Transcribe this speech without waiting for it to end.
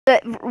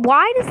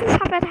Why does this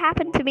have to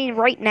happen to me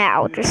right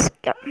now? Just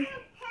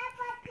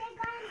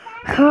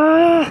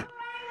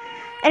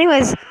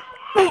anyways,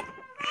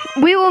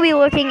 we will be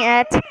looking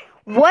at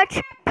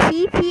which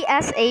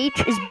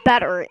PPSH is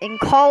better in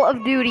Call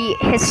of Duty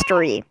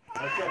history.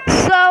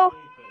 So,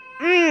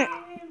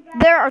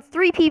 there are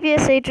 3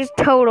 PPSHs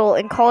total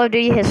in Call of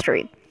Duty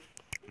history.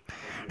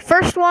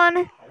 First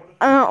one,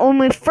 when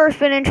we've first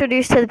been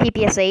introduced to the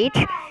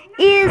PPSH,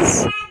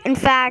 is, in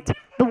fact,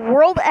 the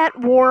World at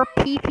War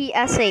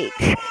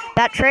PPSH.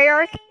 That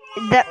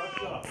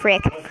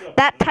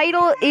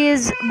title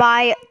is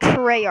by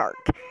Treyarch.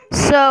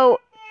 So,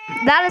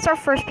 that is our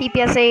first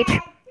PPSH.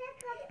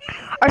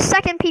 Our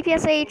second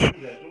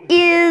PPSH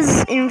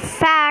is, in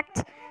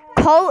fact,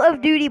 Call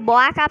of Duty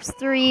Black Ops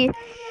 3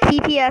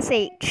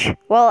 PPSH.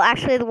 Well,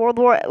 actually, the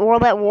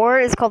World at War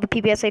is called the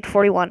PPSH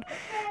 41.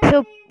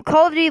 So,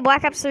 Call of Duty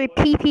Black Ops 3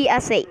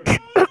 PPSH.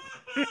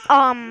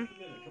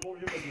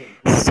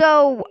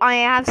 So, I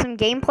have some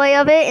gameplay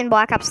of it in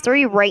Black Ops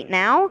 3 right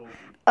now,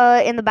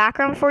 in the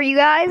background for you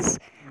guys.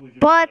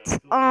 But,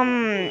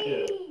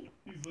 and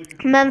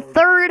then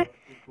third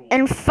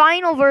and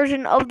final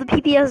version of the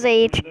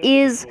PPSH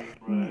is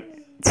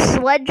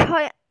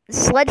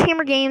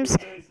Sledgehammer Games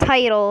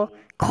title,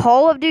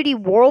 Call of Duty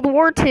World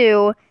War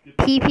II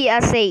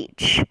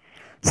PPSH.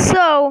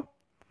 So,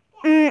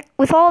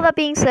 with all that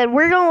being said,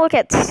 we're going to look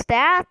at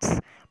stats,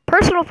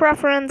 personal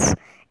preference,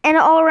 and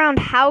all around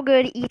how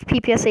good each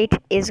PPSH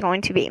is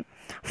going to be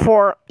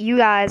for you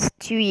guys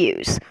to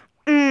use.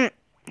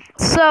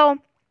 So,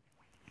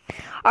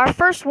 our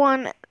first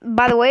one,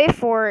 by the way,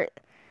 for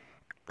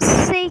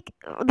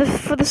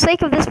the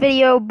sake of this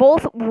video,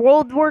 both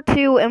World War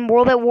II and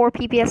World at War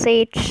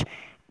PPSH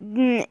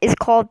is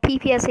called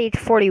PPSH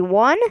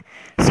 41.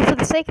 So for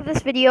the sake of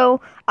this video,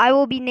 I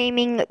will be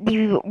naming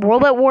the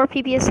World at War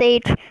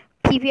PPSH,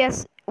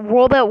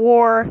 World at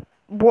War,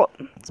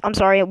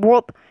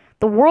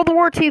 the World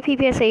War II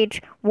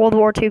PPSH, World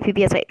War II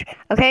PPSH.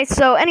 Okay,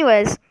 so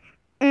anyways,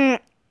 and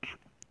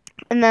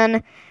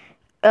then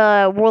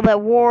World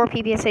at War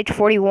PPSH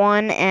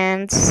 41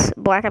 and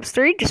Black Ops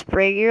 3, just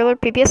regular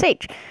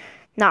PPSH.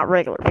 Not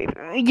regular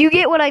PPSH. You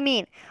get what I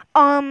mean.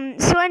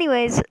 So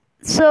anyways,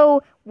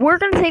 so we're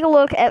going to take a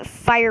look at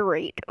fire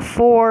rate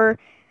for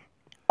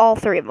all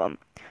 3 of them.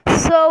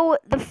 So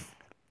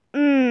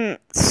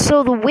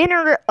the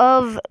winner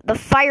of the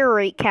fire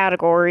rate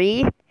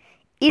category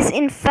is,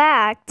 in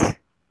fact,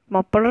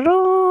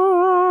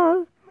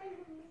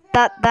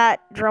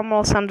 that drum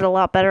roll sounded a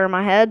lot better in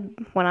my head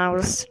when I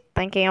was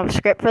thinking of a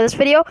script for this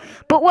video,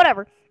 but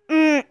whatever.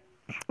 The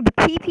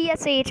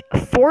PPSH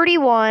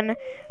 41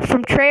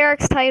 from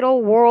Treyarch's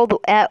title, World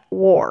at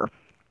War.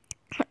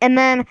 And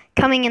then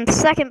coming in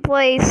second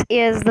place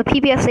is the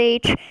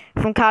PPSH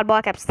from COD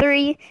Black Ops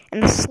 3,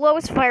 and the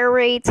slowest fire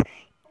rate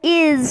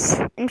is,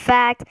 in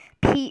fact,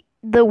 the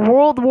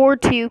World War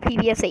II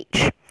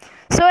PPSH.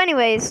 So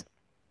anyways,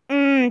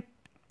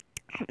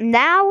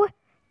 now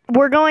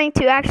we're going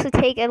to actually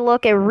take a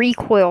look at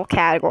recoil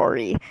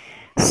category.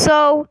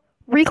 So,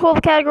 recoil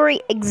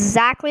category,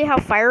 exactly how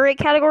fire rate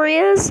category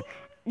is,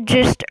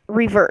 just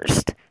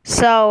reversed.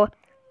 So,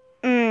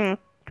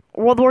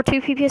 World War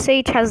II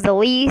PPSH has the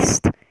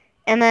least,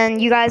 and then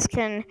you guys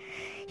can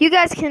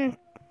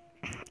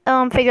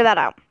figure that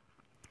out.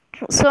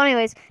 So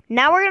anyways,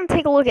 now we're going to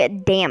take a look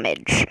at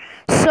damage.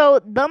 So,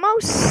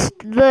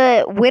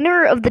 the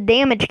winner of the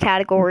damage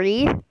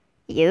category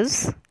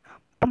is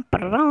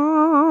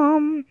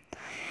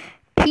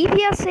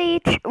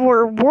PPSH,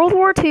 or World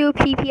War II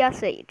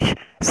PPSH.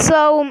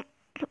 So,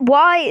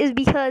 why is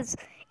because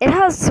it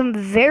has some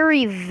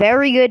very,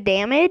 very good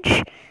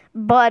damage,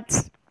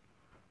 but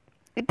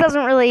it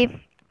doesn't really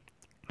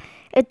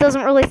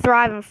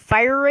thrive in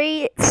fire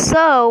rate.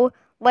 So,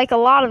 like a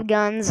lot of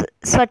guns,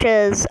 such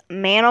as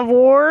Man of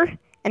War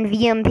and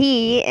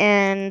VMP,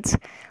 and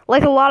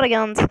like a lot of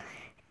guns,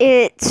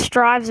 it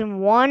strives in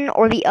one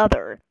or the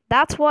other.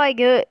 That's why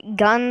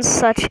guns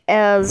such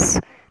as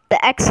the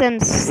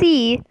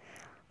XMC,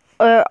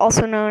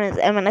 also known as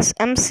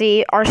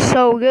MSMC, are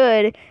so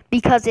good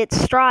because it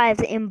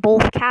strives in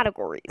both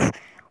categories,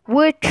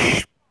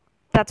 which,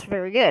 that's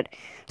very good.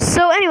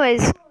 So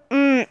anyways,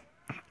 the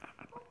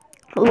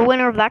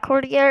winner of that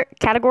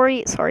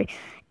category,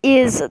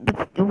 is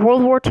the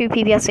World War II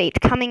PPSH.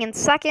 Coming in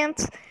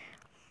second,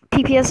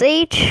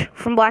 PPSH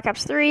from Black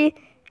Ops 3,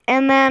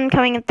 and then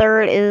coming in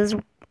third is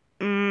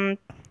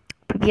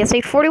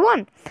PPSH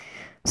 41.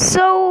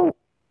 So,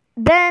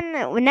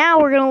 now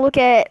we're going to look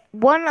at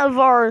one of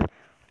our,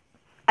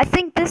 I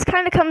think this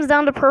kind of comes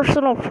down to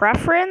personal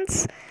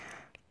preference,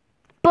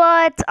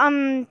 but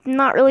I'm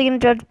not really going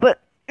to judge,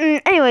 but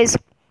anyways,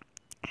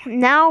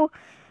 now,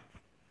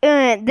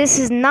 this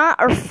is not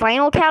our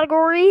final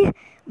category,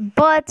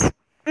 but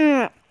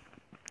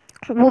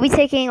we'll be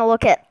taking a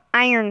look at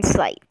iron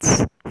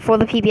sights for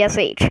the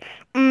PPSH.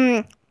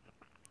 In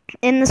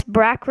this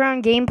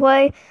background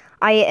gameplay,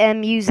 I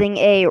am using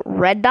a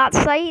red dot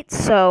sight,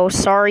 so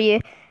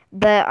sorry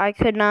that I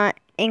could not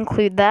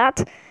include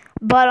that.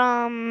 But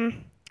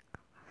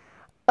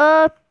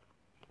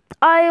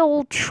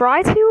I'll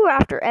try to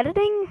after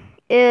editing.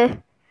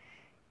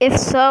 If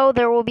so,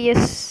 there will be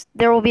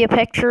a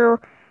picture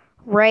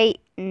right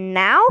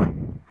now,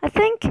 I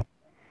think.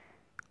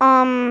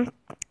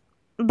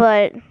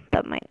 But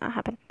that might not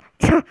happen.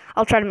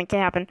 I'll try to make it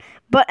happen.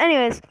 But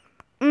anyways,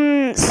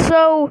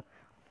 so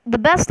the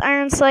best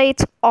iron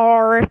sights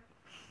are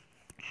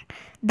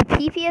the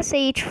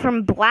PPSH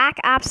from Black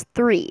Ops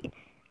 3.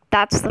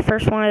 That's the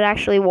first one it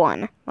actually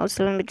won. Most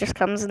of them it just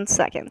comes in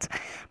second.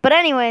 But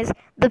anyways,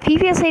 the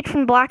PPSH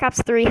from Black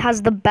Ops 3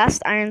 has the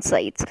best iron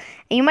sights.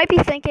 And you might be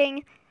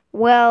thinking,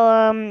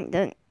 well,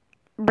 World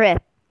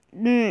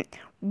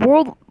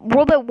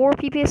at War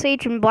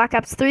PPSH and Black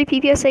Ops 3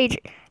 PPSH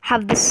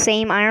have the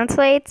same iron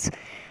sights.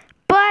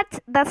 But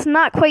that's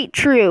not quite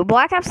true.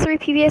 Black Ops 3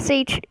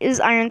 PPSH's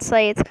iron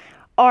sights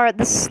are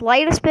the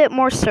slightest bit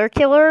more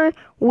circular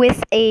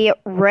with a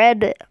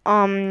red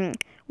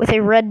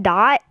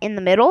dot in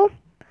the middle.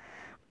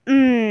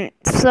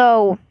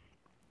 So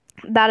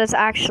that is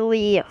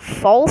actually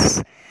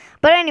false.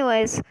 But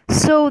anyways,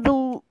 so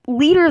the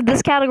leader of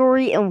this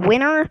category and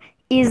winner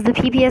is the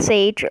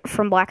PPSH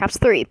from Black Ops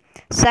 3.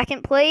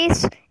 Second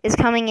place is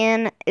coming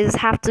in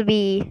have to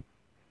be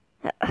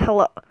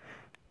hello.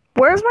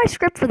 Where's my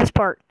script for this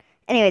part?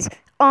 Anyways,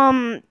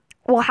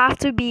 will have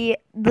to be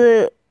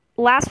the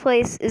last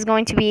place is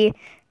going to be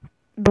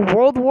the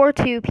World War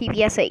II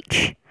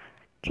PPSH.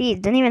 Geez,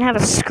 didn't even have a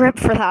script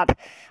for that.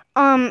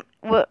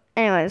 Well,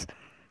 anyways,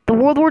 the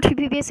World War II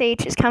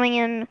PPSH is coming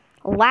in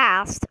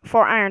last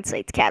for Iron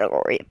Sights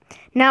category.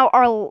 Now,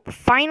 our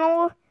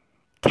final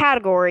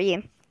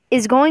category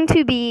is going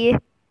to be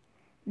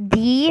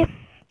the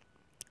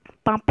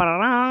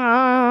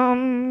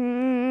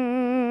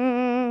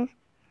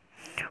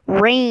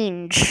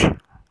range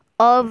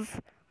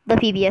of the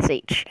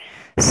PPSH.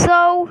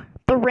 So,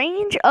 the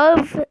range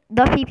of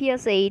the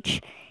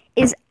PPSH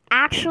is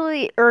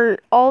actually, or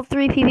all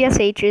three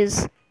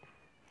PPSHs.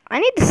 I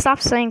need to stop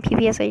saying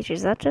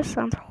PPSHs. That just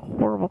sounds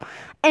horrible.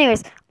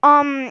 Anyways,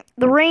 the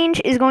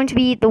range is going to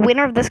be, the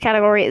winner of this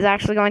category is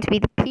actually going to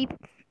be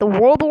the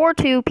World War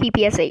II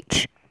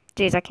PPSH.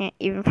 Jeez, I can't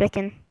even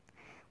freaking,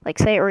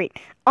 say it right.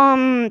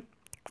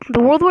 The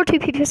World War II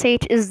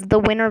PPSH is the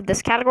winner of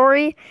this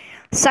category.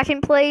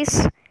 Second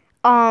place,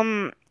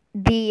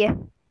 the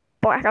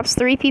Black Ops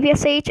 3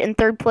 PPSH, and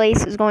third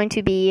place is going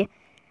to be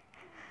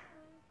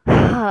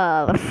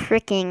the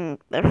freaking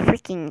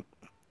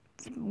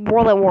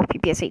World at War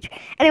PPSH.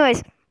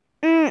 Anyways,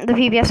 the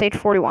PPSH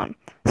 41.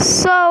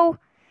 So,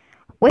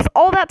 with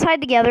all that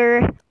tied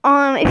together,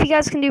 if you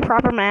guys can do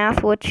proper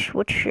math, which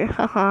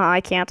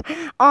I can't,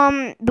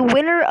 the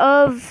winner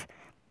of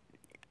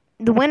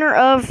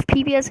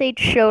PPSH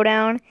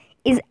Showdown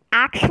is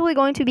actually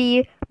going to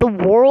be the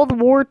World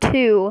War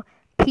II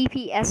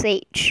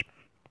PPSH.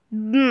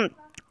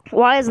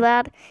 Why is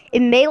that? It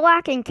may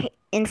lack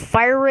in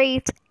fire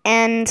rate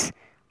and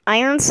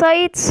iron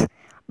sights,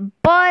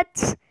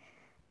 but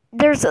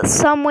there's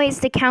some ways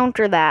to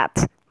counter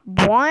that.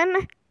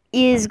 One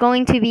is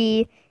going to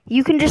be,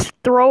 you can just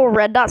throw a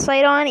red dot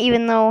sight on,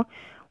 even though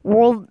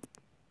World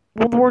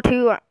War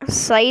II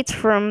sights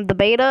from the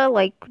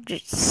beta,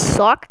 just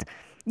sucked.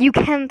 You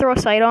can throw a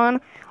sight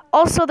on.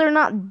 Also, they're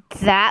not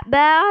that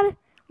bad.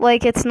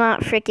 It's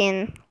not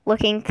freaking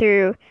looking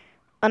through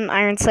an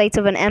iron sights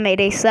of an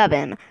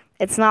M8A7.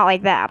 It's not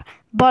like that.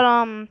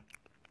 But,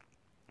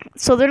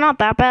 so they're not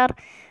that bad.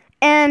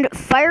 And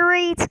fire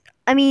rate,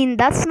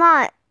 that's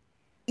not,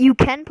 you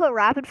can put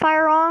rapid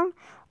fire on.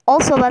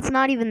 Also, that's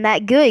not even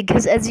that good,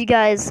 because as you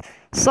guys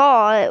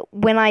saw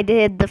when I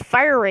did the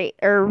fire rate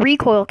or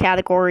recoil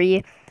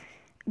category,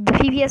 the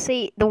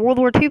PPSH, the World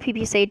War II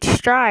PPSH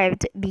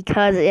strived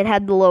because it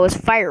had the lowest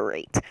fire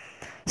rate.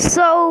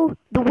 So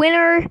the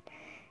winner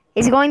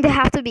is going to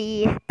have to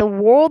be the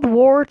World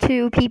War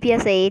II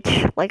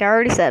PPSH, like I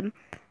already said.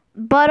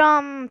 But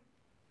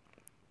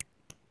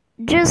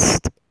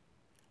just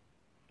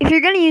if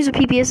you're gonna use a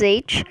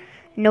PPSH,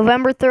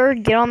 November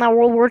 3rd, get on that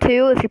World War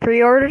II if you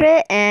pre-ordered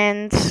it,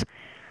 and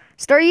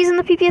start using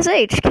the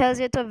PPSH, because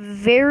it's a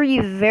very,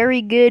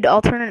 very good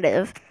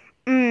alternative,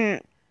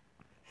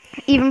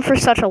 even for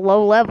such a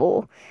low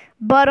level.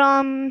 But,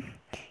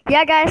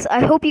 yeah, guys, I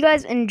hope you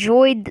guys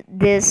enjoyed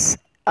this,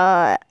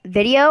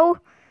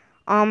 video.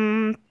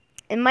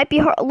 It might be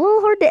a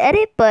little hard to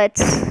edit, but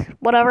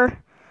whatever.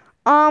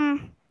 I'll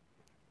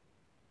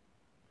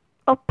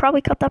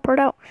probably cut that part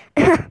out.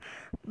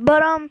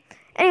 But,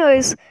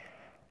 anyways,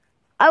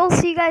 I will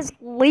see you guys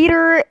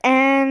later,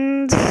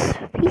 and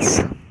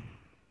peace.